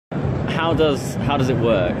how does it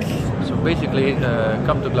work? So basically,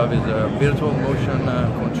 CaptoGlove is a virtual motion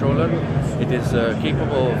controller. It is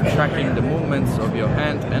capable of tracking the movements of your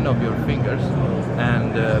hand and of your fingers,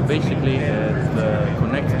 and basically it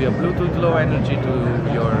connects via Bluetooth low energy to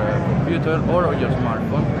your computer or your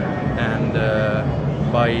smartphone, and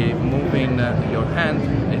by moving your hand,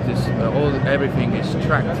 it is everything is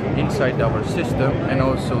tracked inside our system, and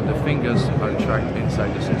also the fingers are tracked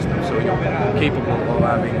inside the system. So you're capable of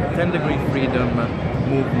having 10-degree freedom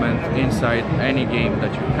movement inside any game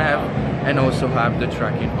that you have, and also have the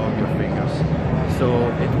tracking of your fingers. So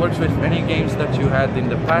it works with any games that you had in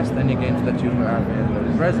the past, any games that you have in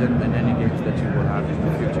the present, and any games that you will have in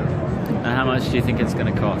the future. And how much do you think it's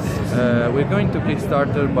going to cost? We're going to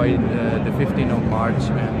Kickstarter by the 15th of March,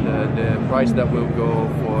 and the price that will go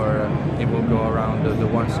for, it will go around the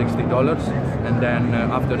 $160, and then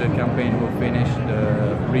after the campaign will finish, the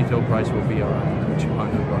retail price will be around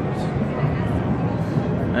 $200.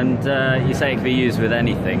 And you say it can be used with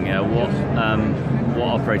anything. What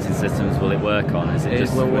operating systems will it work on? Is it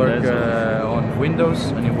just will Windows work on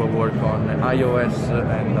Windows, and it will work on iOS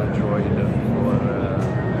and Android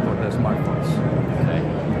for the smartphones. Okay.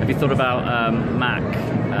 Have you thought about Mac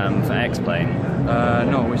for X-Plane?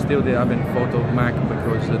 No, we still haven't thought of Mac,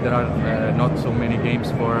 because there are not so many games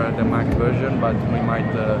for the Mac version, but we might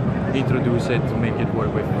introduce it to make it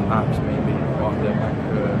work with apps maybe on the Mac.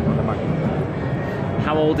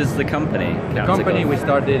 How old is the company? The company, we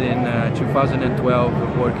started in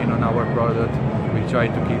 2012 working on our product. We try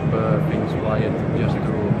to keep things quiet, just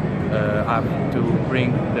to have to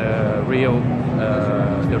bring the real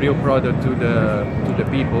product to the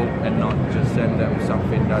people, and not just send them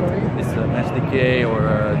something that is an SDK or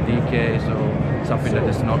a DK, so something that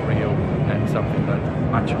is not real and something that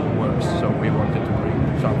actually works. So we wanted to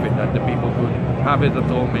bring something that the people could have it at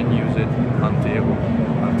home and use it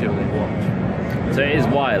until they want. So it is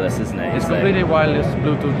wireless, isn't it? It's completely wireless,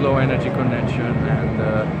 Bluetooth low energy connection,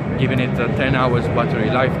 and giving it a 10 hours battery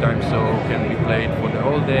lifetime, so it can be played for the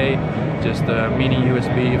whole day, just a mini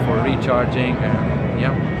USB for recharging, and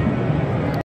yeah.